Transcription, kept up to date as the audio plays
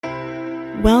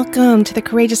Welcome to the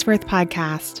Courageous Worth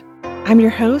Podcast. I'm your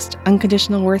host,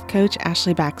 unconditional worth coach,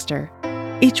 Ashley Baxter.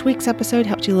 Each week's episode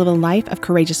helps you live a life of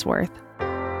courageous worth.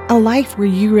 A life where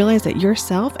you realize that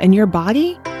yourself and your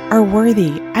body are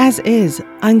worthy as is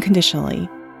unconditionally.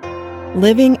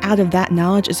 Living out of that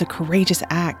knowledge is a courageous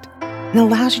act and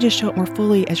allows you to show up more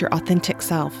fully as your authentic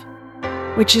self,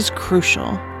 which is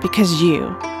crucial because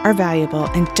you are valuable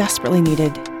and desperately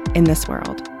needed in this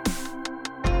world.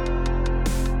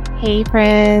 Hey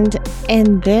friend,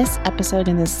 in this episode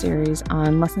in this series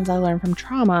on lessons I learned from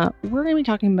trauma, we're going to be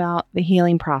talking about the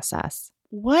healing process.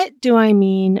 What do I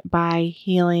mean by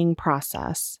healing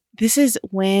process? This is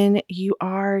when you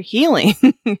are healing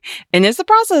and it's the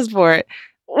process for it.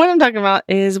 What I'm talking about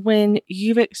is when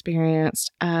you've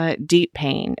experienced deep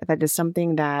pain. That is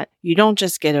something that you don't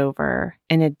just get over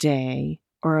in a day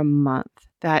or a month.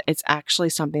 That it's actually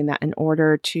something that in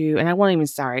order to, and I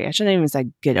shouldn't even say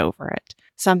get over it.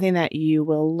 Something that you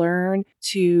will learn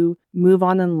to move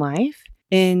on in life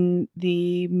in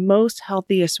the most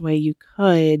healthiest way you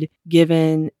could,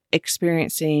 given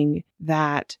experiencing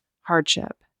that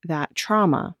hardship, that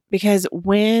trauma. Because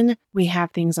when we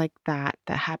have things like that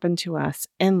happen to us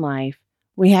in life,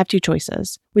 we have two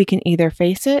choices. We can either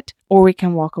face it or we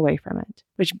can walk away from it,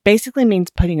 which basically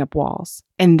means putting up walls.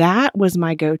 And that was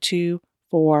my go-to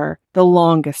for the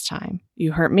longest time.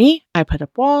 You hurt me, I put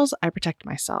up walls, I protect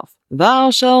myself. Thou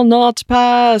shalt not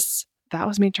pass. That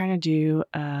was me trying to do,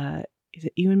 is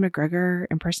it Ewan McGregor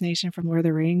impersonation from Lord of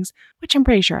the Rings? Which I'm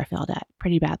pretty sure I failed at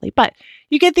pretty badly. But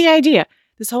you get the idea.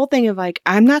 This whole thing of like,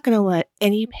 I'm not going to let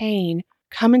any pain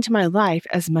come into my life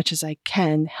as much as I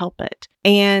can help it.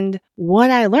 And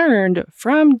what I learned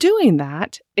from doing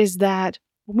that is that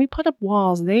when we put up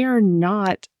walls, they are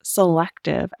not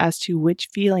selective as to which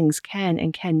feelings can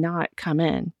and cannot come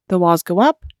in. The walls go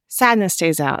up, sadness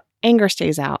stays out, anger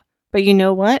stays out. But you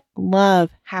know what? Love,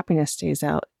 happiness stays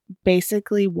out.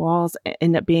 Basically, walls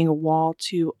end up being a wall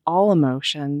to all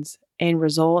emotions and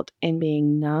result in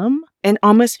being numb and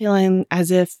almost feeling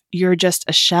as if you're just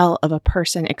a shell of a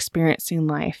person experiencing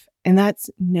life. And that's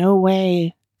no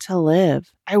way to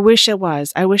live. I wish it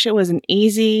was. I wish it was an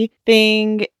easy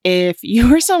thing. If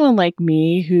you were someone like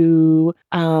me who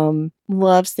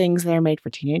loves things that are made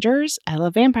for teenagers, I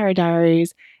love Vampire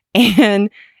Diaries. And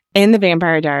in the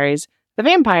Vampire Diaries, the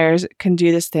vampires can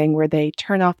do this thing where they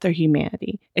turn off their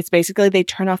humanity. It's basically they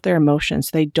turn off their emotions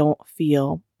so they don't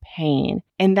feel pain.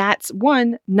 And that's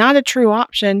one, not a true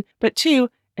option, but two,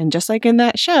 and just like in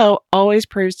that show, always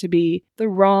proves to be the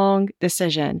wrong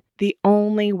decision. The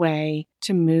only way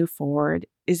to move forward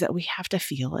is that we have to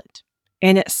feel it.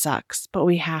 And it sucks, but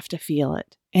we have to feel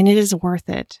it. And it is worth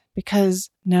it because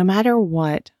no matter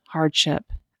what hardship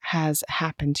has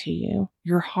happened to you,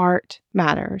 your heart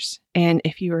matters. And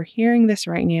if you are hearing this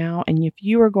right now, and if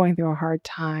you are going through a hard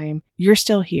time, you're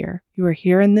still here. You are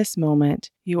here in this moment.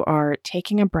 You are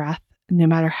taking a breath. No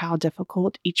matter how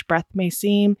difficult each breath may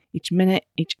seem, each minute,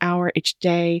 each hour, each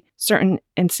day, certain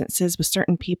instances with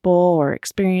certain people or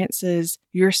experiences,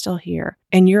 you're still here.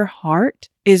 And your heart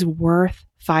is worth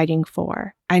fighting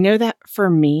for. I know that for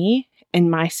me, in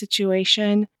my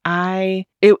situation,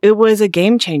 it was a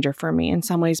game changer for me in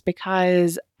some ways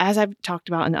because, as I've talked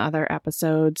about in other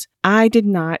episodes, I did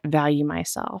not value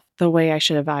myself the way I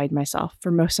should have valued myself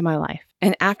for most of my life.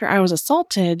 And after I was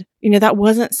assaulted, that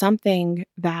wasn't something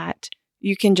that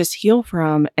you can just heal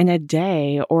from in a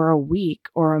day or a week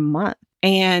or a month.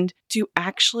 And to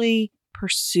actually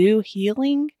pursue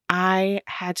healing, I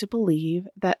had to believe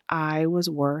that I was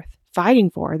worth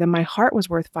fighting for, that my heart was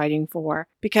worth fighting for,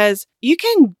 because you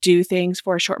can do things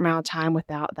for a short amount of time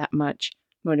without that much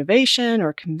motivation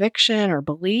or conviction or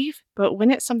belief. But when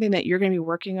it's something that you're going to be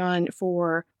working on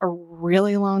for a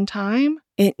really long time,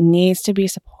 it needs to be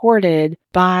supported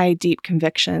by deep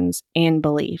convictions and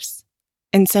beliefs.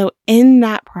 And so in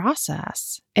that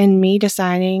process, and me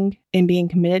deciding and being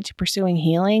committed to pursuing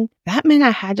healing, that meant I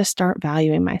had to start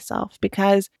valuing myself,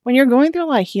 because when you're going through a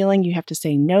lot of healing, you have to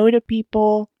say no to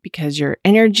people because your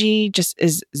energy just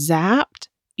is zapped.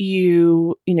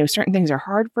 Certain things are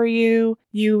hard for you.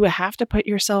 You have to put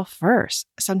yourself first.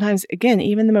 Sometimes, again,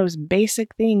 even the most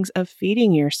basic things of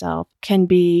feeding yourself can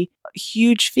be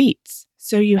huge feats.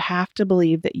 So you have to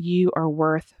believe that you are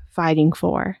worth fighting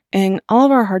for. And all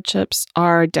of our hardships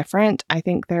are different. I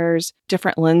think there's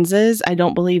different lenses. I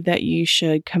don't believe that you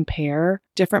should compare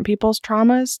different people's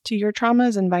traumas to your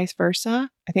traumas and vice versa.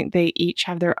 I think they each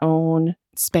have their own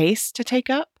space to take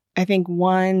up. I think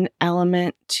one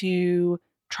element to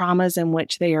traumas in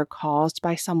which they are caused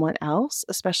by someone else,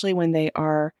 especially when they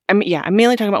are, I'm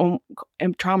mainly talking about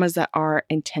traumas that are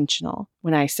intentional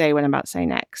when I say what I'm about to say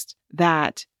next,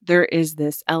 that there is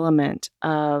this element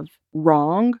of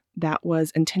wrong that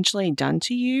was intentionally done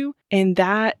to you. And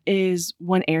that is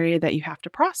one area that you have to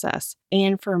process.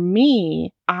 And for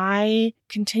me, I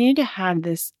continue to have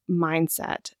this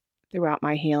mindset throughout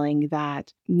my healing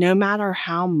that no matter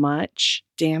how much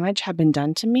damage had been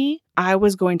done to me, I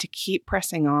was going to keep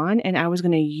pressing on and I was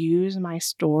going to use my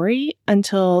story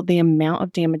until the amount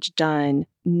of damage done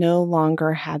no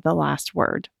longer had the last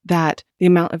word. That the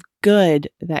amount of good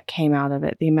that came out of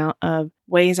it, the amount of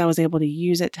ways I was able to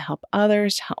use it to help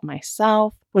others, to help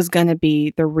myself, was going to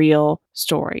be the real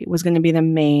story, was going to be the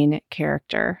main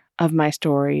character of my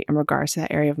story in regards to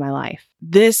that area of my life.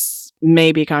 This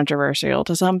may be controversial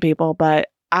to some people, but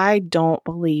I don't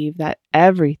believe that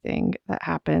everything that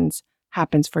happens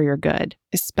for your good,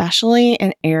 especially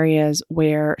in areas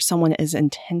where someone is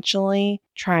intentionally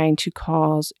trying to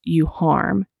cause you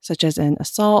harm, such as an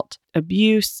assault,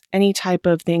 abuse, any type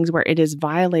of things where it is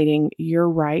violating your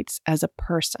rights as a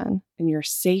person and your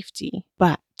safety.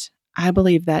 But I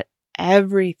believe that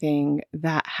everything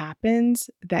that happens,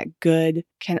 that good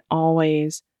can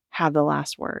always have the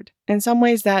last word. In some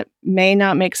ways that may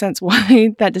not make sense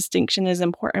why that distinction is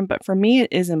important, but for me,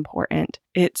 it is important.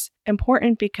 It's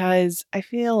important because I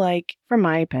feel like, from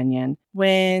my opinion,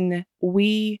 when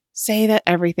we say that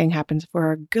everything happens for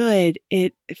our good,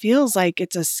 it feels like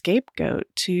it's a scapegoat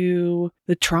to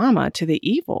the trauma, to the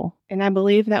evil. And I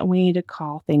believe that we need to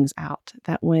call things out,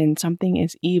 that when something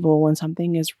is evil, when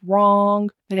something is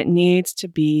wrong, that it needs to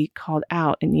be called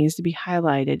out. It needs to be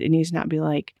highlighted. It needs to not be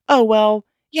like, oh, well,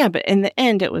 yeah, but in the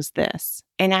end, it was this.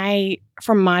 And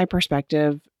from my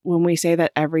perspective, when we say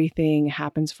that everything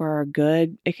happens for our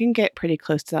good, it can get pretty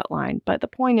close to that line. But the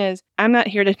point is, I'm not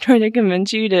here to try to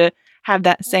convince you to have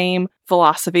that same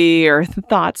philosophy or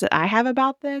thoughts that I have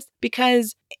about this,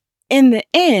 because in the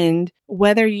end,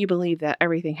 whether you believe that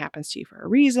everything happens to you for a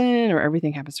reason or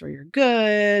everything happens for your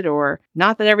good, or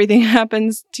not that everything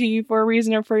happens to you for a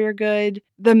reason or for your good,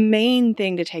 the main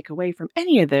thing to take away from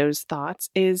any of those thoughts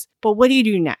is, but what do you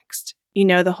do next? You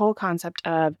know, the whole concept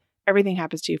of everything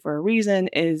happens to you for a reason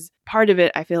is part of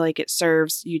it. I feel like it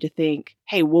serves you to think,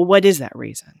 hey, well, what is that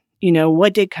reason? You know,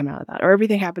 what did come out of that? Or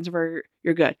everything happens for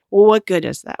your good. Well, what good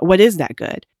is that? What is that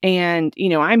good? And, you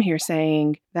know, I'm here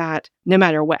saying that no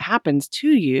matter what happens to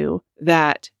you,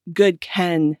 that good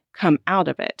can come out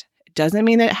of it. It doesn't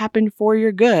mean that it happened for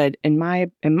your good, in my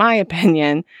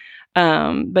opinion,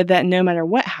 but that no matter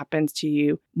what happens to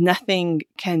you, nothing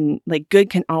can, like, good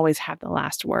can always have the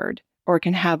last word, or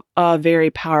can have a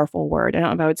very powerful word. I don't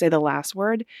know if I would say the last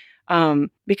word,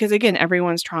 because again,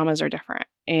 everyone's traumas are different.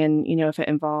 And, you know, if it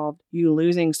involved you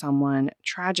losing someone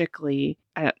tragically,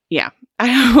 I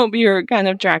hope you're kind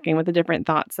of tracking with the different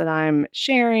thoughts that I'm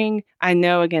sharing. I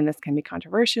know, again, this can be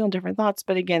controversial and different thoughts,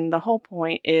 but again, the whole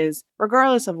point is,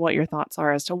 regardless of what your thoughts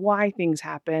are as to why things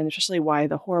happen, especially why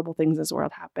the horrible things in this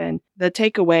world happen, the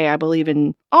takeaway, I believe,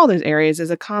 in all those areas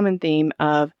is a common theme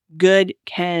of good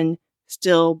can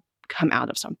still come out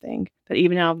of something, that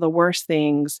even out of the worst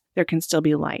things, there can still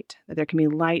be light, that there can be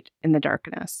light in the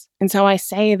darkness. And so I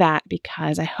say that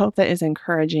because I hope that is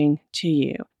encouraging to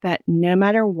you, that no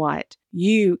matter what,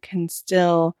 you can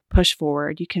still push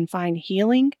forward. You can find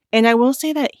healing. And I will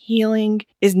say that healing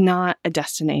is not a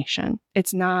destination.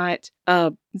 It's not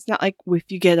like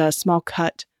if you get a small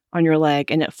cut on your leg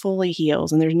and it fully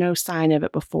heals and there's no sign of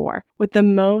it before. With the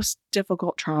most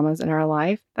difficult traumas in our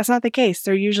life, that's not the case.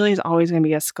 There usually is always going to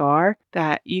be a scar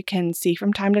that you can see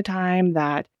from time to time,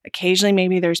 that occasionally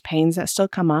maybe there's pains that still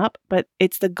come up, but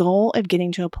it's the goal of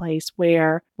getting to a place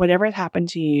where whatever has happened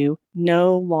to you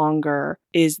no longer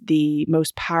is the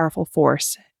most powerful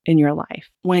force in your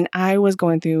life. When I was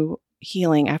going through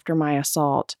healing after my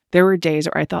assault, there were days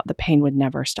where I thought the pain would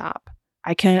never stop.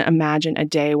 I can't imagine a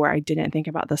day where I didn't think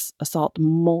about this assault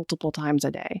multiple times a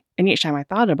day. And each time I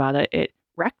thought about it, it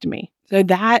wrecked me. So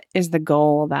that is the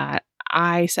goal that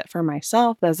I set for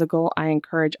myself. That's the goal I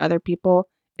encourage other people,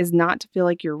 is not to feel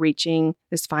like you're reaching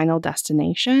this final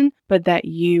destination, but that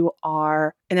you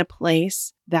are in a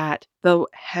place that the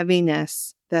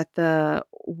heaviness, that the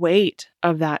weight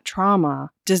of that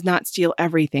trauma does not steal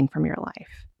everything from your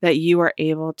life. That you are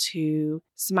able to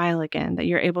smile again, that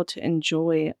you're able to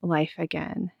enjoy life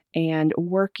again, and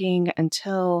working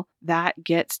until that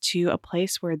gets to a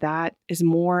place where that is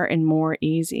more and more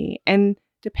easy. And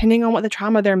depending on what the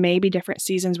trauma, there may be different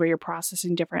seasons where you're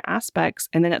processing different aspects,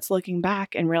 and then it's looking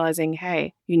back and realizing,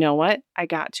 hey, you know what? I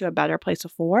got to a better place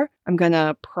before. I'm going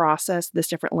to process this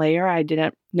different layer I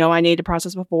didn't know I needed to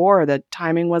process before, or the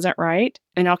timing wasn't right.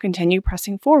 And I'll continue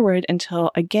pressing forward until,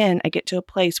 again, I get to a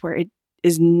place where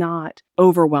is not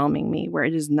overwhelming me, where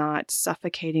it is not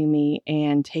suffocating me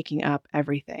and taking up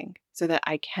everything, so that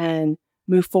I can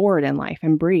move forward in life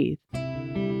and breathe.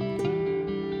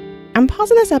 I'm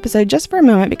pausing this episode just for a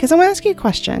moment because I want to ask you a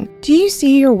question. Do you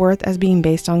see your worth as being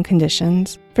based on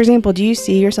conditions? For example, do you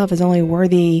see yourself as only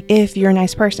worthy if you're a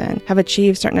nice person, have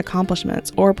achieved certain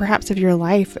accomplishments, or perhaps if your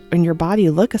life and your body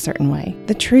look a certain way?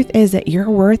 The truth is that your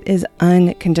worth is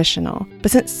unconditional.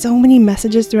 But since so many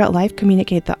messages throughout life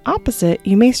communicate the opposite,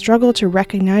 you may struggle to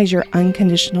recognize your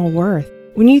unconditional worth.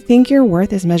 When you think your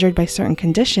worth is measured by certain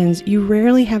conditions, you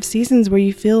rarely have seasons where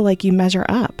you feel like you measure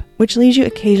up, which leaves you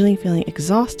occasionally feeling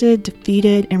exhausted,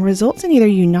 defeated, and results in either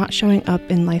you not showing up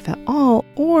in life at all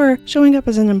or showing up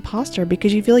as an imposter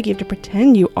because you feel like you have to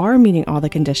pretend you are meeting all the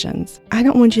conditions. I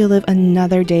don't want you to live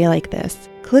another day like this.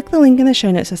 Click the link in the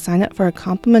show notes to sign up for a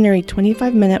complimentary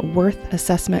 25-minute worth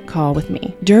assessment call with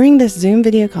me. During this Zoom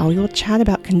video call, we will chat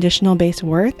about conditional-based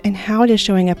worth and how it is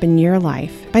showing up in your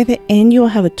life. By the end, you will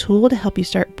have a tool to help you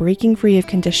start breaking free of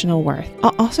conditional worth.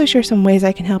 I'll also share some ways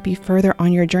I can help you further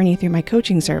on your journey through my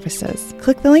coaching services.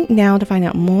 Click the link now to find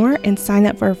out more and sign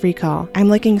up for a free call. I'm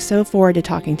looking so forward to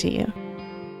talking to you.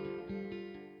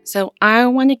 So I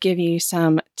want to give you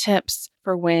some tips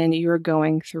for when you're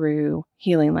going through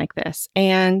healing like this.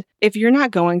 And if you're not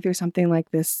going through something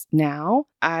like this now,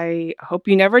 I hope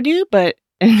you never do, but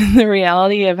in the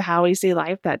reality of how we see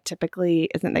life, that typically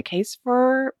isn't the case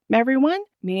for everyone,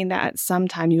 meaning that at some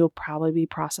time you will probably be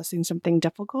processing something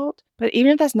difficult. But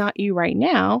even if that's not you right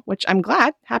now, which I'm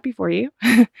glad, happy for you,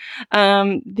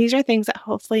 these are things that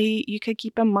hopefully you could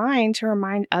keep in mind to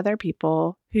remind other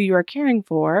people who you are caring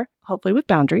for, hopefully with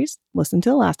boundaries. Listen to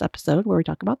the last episode where we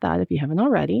talk about that if you haven't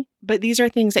already. But these are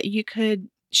things that you could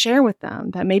share with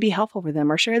them that may be helpful for them,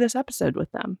 or share this episode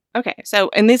with them. Okay, so,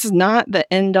 and this is not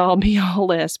the end all be all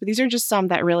list, but these are just some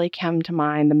that really come to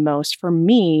mind the most for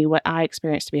me, what I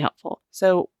experienced to be helpful.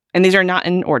 So, and these are not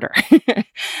in order.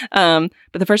 But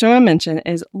the first one I mention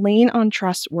is lean on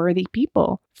trustworthy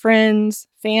people, friends,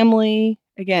 family.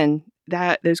 Again,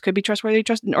 that those could be trustworthy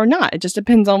or not. It just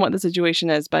depends on what the situation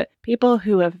is. But people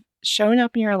who have shown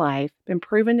up in your life, been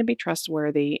proven to be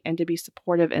trustworthy and to be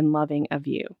supportive and loving of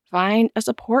you. Find a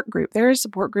support group. There are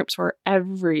support groups for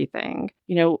everything.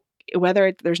 You know,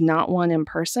 whether there's not one in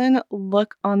person,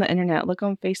 look on the internet, look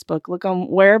on Facebook, look on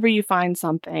wherever you find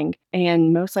something.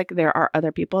 And most likely there are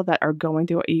other people that are going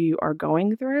through what you are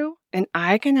going through. And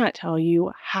I cannot tell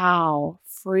you how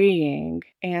freeing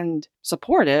and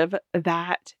supportive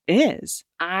that is.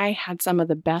 I had some of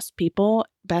the best people,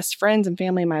 best friends and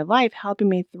family in my life helping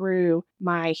me through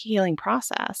my healing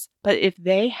process. But if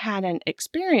they hadn't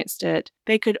experienced it,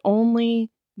 they could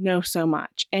only know so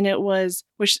much. And it was,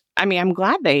 I'm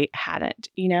glad they hadn't,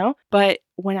 but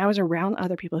when I was around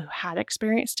other people who had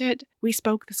experienced it, we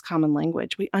spoke this common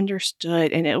language. We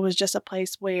understood. And it was just a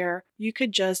place where you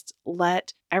could just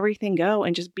let everything go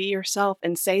and just be yourself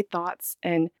and say thoughts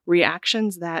and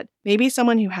reactions that maybe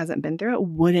someone who hasn't been through it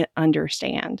wouldn't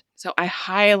understand. So I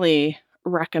highly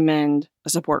recommend a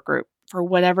support group for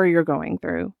whatever you're going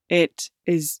through. It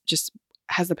is just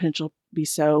has the potential to be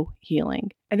so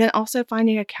healing. And then also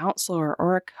finding a counselor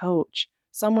or a coach,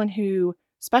 someone who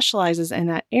specializes in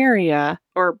that area,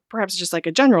 or perhaps just like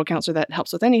a general counselor that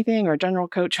helps with anything, or a general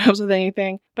coach who helps with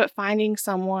anything, but finding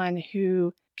someone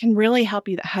who can really help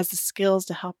you, that has the skills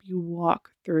to help you walk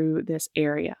through this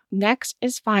area. Next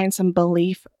is find some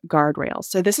belief guardrails.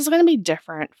 So this is going to be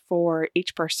different for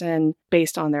each person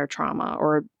based on their trauma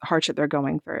or hardship they're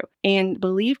going through. And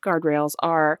belief guardrails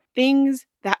are things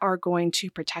that are going to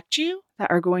protect you,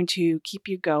 that are going to keep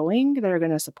you going, that are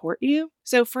going to support you.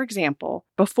 So for example,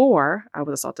 before I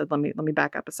was assaulted, let me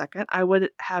back up a second. I would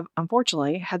have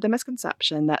unfortunately had the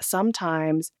misconception that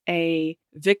sometimes a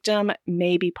victim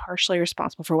may be partially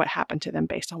responsible for what happened to them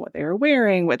based on what they were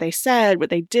wearing, what they said,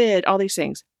 what they did, all these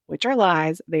things, which are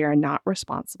lies. They are not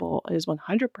responsible. It is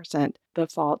 100% the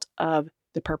fault of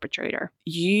the perpetrator.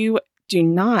 You do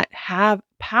not have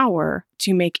power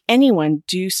to make anyone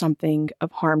do something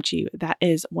of harm to you. That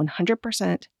is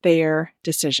 100% their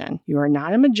decision. You are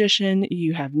not a magician.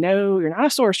 You're not a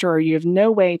sorcerer. You have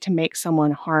no way to make someone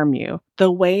harm you.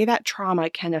 The way that trauma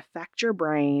can affect your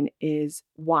brain is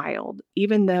wild.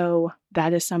 Even though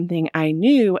that is something I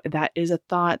knew, that is a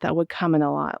thought that would come in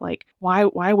a lot. Like, why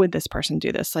would this person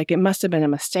do this? Like, it must have been a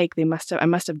mistake. I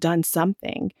must have done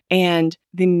something. And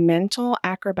the mental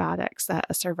acrobatics that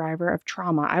a survivor of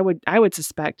trauma, I would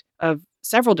suspect of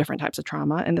several different types of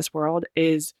trauma in this world,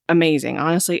 is amazing.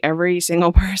 Honestly, every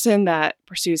single person that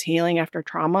pursues healing after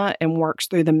trauma and works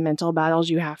through the mental battles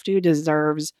you have to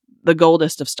deserves the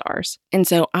goldest of stars. And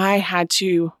so I had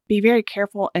to be very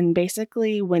careful. And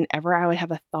basically, whenever I would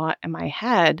have a thought in my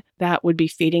head that would be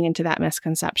feeding into that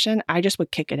misconception, I just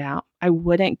would kick it out. I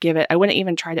wouldn't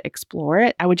even try to explore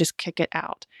it. I would just kick it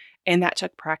out. And that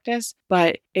took practice,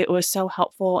 but it was so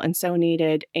helpful and so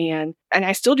needed. And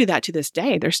I still do that to this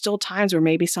day. There's still times where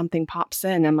maybe something pops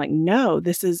in. I'm like, no,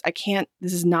 this is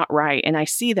not right. And I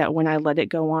see that when I let it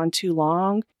go on too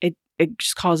long, it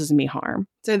just causes me harm.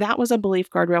 So that was a belief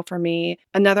guardrail for me.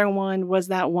 Another one was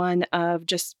that one of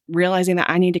just realizing that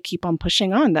I need to keep on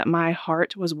pushing on, that my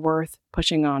heart was worth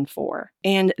pushing on for.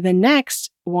 And the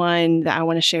next one that I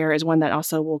want to share is one that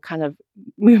also will kind of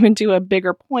move into a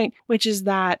bigger point, which is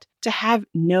that to have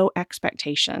no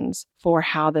expectations for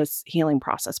how this healing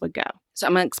process would go. So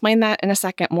I'm going to explain that in a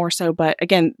second more so. But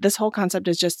again, this whole concept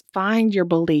is just find your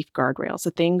belief guardrails,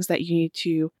 the things that you need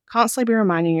to constantly be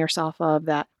reminding yourself of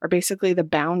that are basically the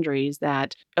boundaries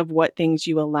of what things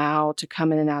you allow to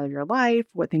come in and out of your life,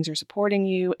 what things are supporting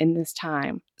you in this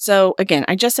time. So again,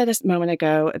 I just said a moment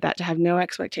ago that to have no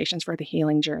expectations for the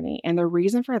healing journey. And the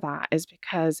reason for that is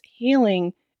because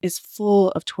healing is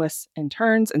full of twists and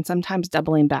turns and sometimes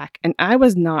doubling back. And I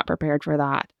was not prepared for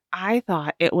that. I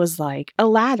thought it was like a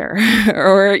ladder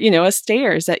or, a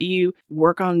stairs that you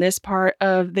work on this part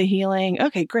of the healing.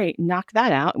 Okay, great. Knock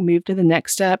that out. Move to the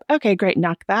next step. Okay, great.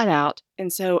 Knock that out.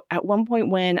 And so at one point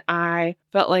when I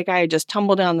felt like I had just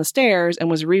tumbled down the stairs and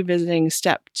was revisiting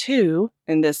step 2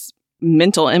 in this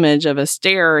mental image of a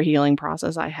stair healing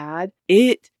process I had,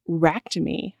 it wrecked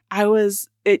me.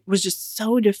 It was just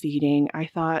so defeating. I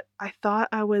thought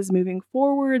I was moving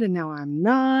forward and now I'm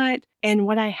not. And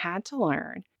what I had to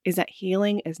learn is that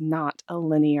healing is not a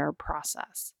linear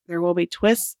process. There will be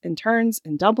twists and turns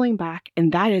and doubling back,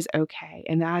 and that is okay.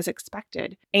 And that is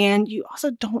expected. And you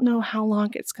also don't know how long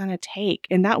it's going to take.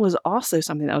 And that was also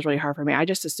something that was really hard for me. I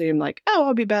just assumed like, oh,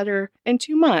 I'll be better in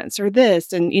 2 months or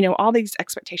this, and all these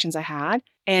expectations I had.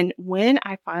 And when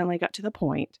I finally got to the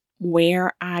point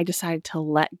where I decided to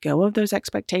let go of those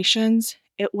expectations,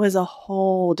 it was a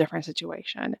whole different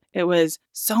situation. It was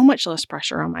so much less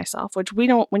pressure on myself, which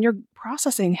when you're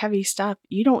processing heavy stuff,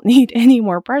 you don't need any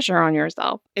more pressure on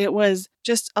yourself. It was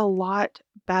just a lot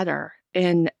better.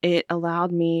 And it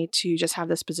allowed me to just have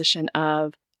this position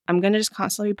of, I'm going to just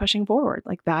constantly be pushing forward.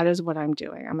 Like that is what I'm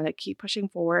doing. I'm going to keep pushing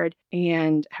forward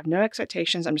and have no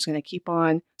expectations. I'm just going to keep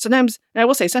on. Sometimes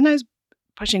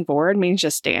pushing forward means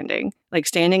just standing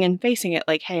and facing it.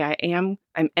 Like, hey, I'm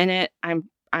in it.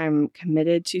 I'm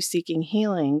committed to seeking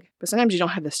healing, but sometimes you don't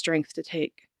have the strength to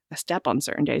take a step on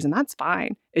certain days, and that's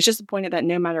fine. It's just the point of that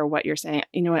no matter what you're saying,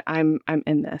 you know what, I'm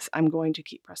in this. I'm going to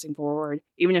keep pressing forward,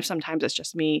 even if sometimes it's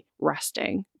just me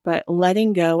resting. But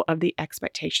letting go of the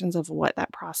expectations of what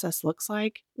that process looks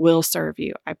like will serve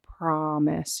you. I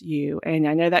promise you. And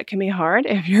I know that can be hard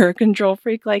if you're a control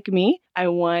freak like me. I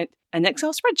want an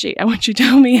Excel spreadsheet. I want you to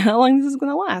tell me how long this is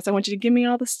going to last. I want you to give me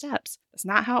all the steps. That's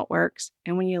not how it works.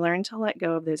 And when you learn to let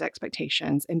go of those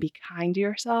expectations and be kind to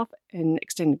yourself and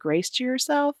extend grace to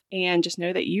yourself and just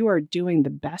know that you are doing the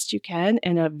best you can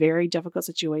in a very difficult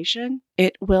situation,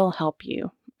 it will help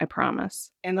you. I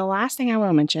promise. And the last thing I want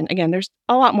to mention, again, there's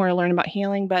a lot more to learn about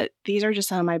healing, but these are just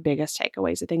some of my biggest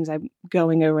takeaways, the things I'm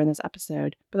going over in this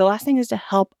episode. But the last thing is to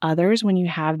help others when you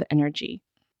have the energy.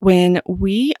 When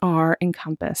we are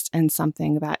encompassed in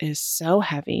something that is so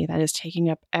heavy, that is taking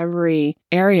up every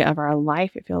area of our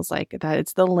life, it feels like that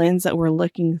it's the lens that we're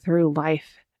looking through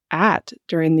life at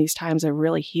during these times of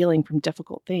really healing from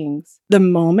difficult things. The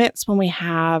moments when we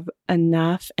have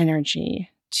enough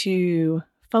energy to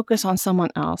focus on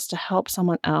someone else, to help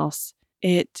someone else,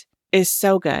 it is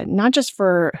so good, not just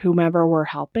for whomever we're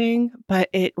helping, but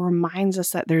it reminds us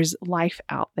that there's life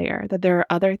out there, that there are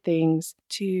other things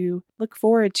to look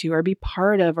forward to or be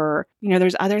part of, or,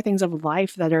 there's other things of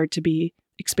life that are to be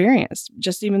experienced,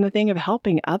 just even the thing of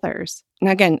helping others. And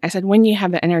again, I said, when you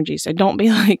have the energy, so don't be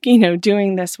like,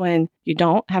 doing this when you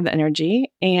don't have the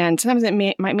energy. And sometimes it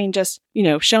might mean just,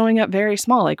 showing up very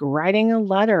small, like writing a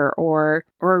letter or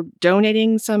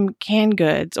donating some canned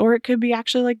goods, or it could be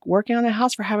actually like working on a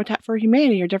house for Habitat for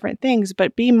Humanity or different things,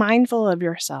 but be mindful of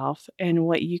yourself and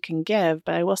what you can give.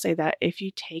 But I will say that if you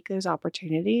take those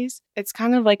opportunities, it's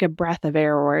kind of like a breath of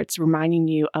air where it's reminding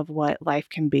you of what life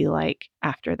can be like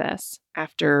after this,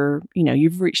 after,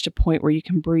 you've reached a point where you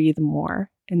can breathe more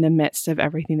in the midst of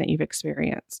everything that you've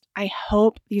experienced. I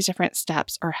hope these different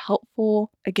steps are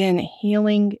helpful. Again,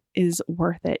 healing is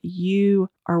worth it. You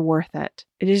are worth it.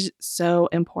 It is so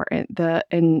important.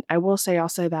 And I will say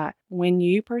also that when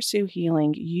you pursue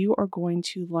healing, you are going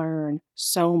to learn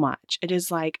so much. It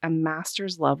is like a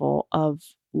master's level of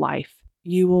life.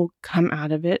 you will come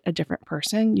out of it a different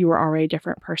person. You were already a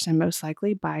different person, most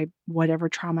likely, by whatever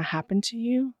trauma happened to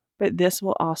you. But this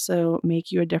will also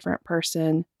make you a different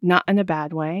person, not in a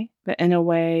bad way, but in a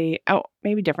way,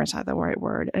 maybe different's not the right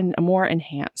word, and a more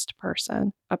enhanced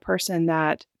person. A person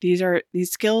that these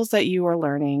skills that you are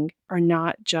learning are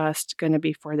not just going to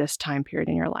be for this time period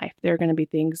in your life. They're going to be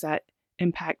things that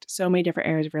impact so many different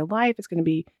areas of your life. It's going to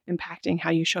be impacting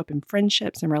how you show up in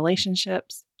friendships and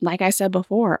relationships. Like I said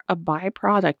before, a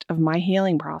byproduct of my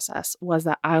healing process was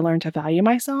that I learned to value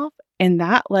myself, and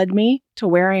that led me to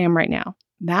where I am right now.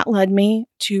 That led me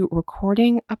to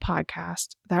recording a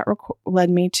podcast. That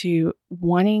led me to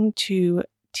wanting to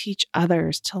teach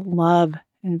others to love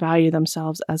and value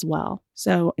themselves as well.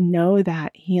 So know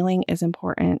that healing is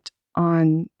important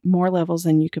on more levels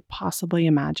than you could possibly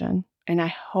imagine. And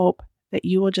I hope that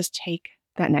you will just take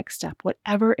that next step,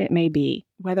 whatever it may be,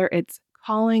 whether it's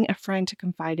calling a friend to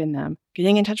confide in them,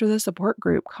 getting in touch with a support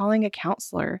group, calling a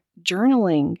counselor,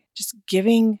 journaling, just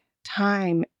giving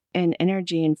time and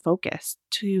energy and focus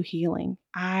to healing.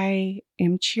 I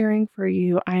am cheering for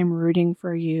you. I am rooting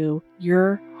for you.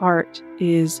 Your heart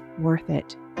is worth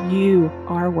it. You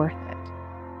are worth it.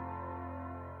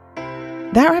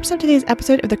 That wraps up today's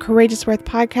episode of the Courageous Worth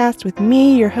podcast with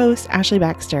me, your host, Ashley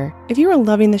Baxter. If you are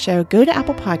loving the show, go to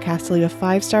Apple Podcasts to leave a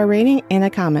 5-star rating and a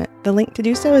comment. The link to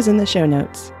do so is in the show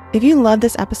notes. If you love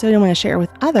this episode and want to share it with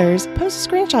others, post a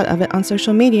screenshot of it on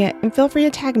social media and feel free to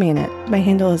tag me in it. My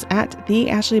handle is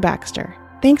 @TheAshleyBaxter.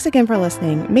 Thanks again for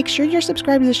listening. Make sure you're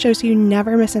subscribed to the show so you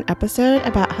never miss an episode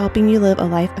about helping you live a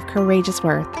life of courageous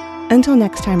worth. Until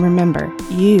next time, remember,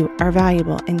 you are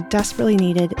valuable and desperately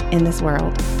needed in this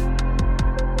world.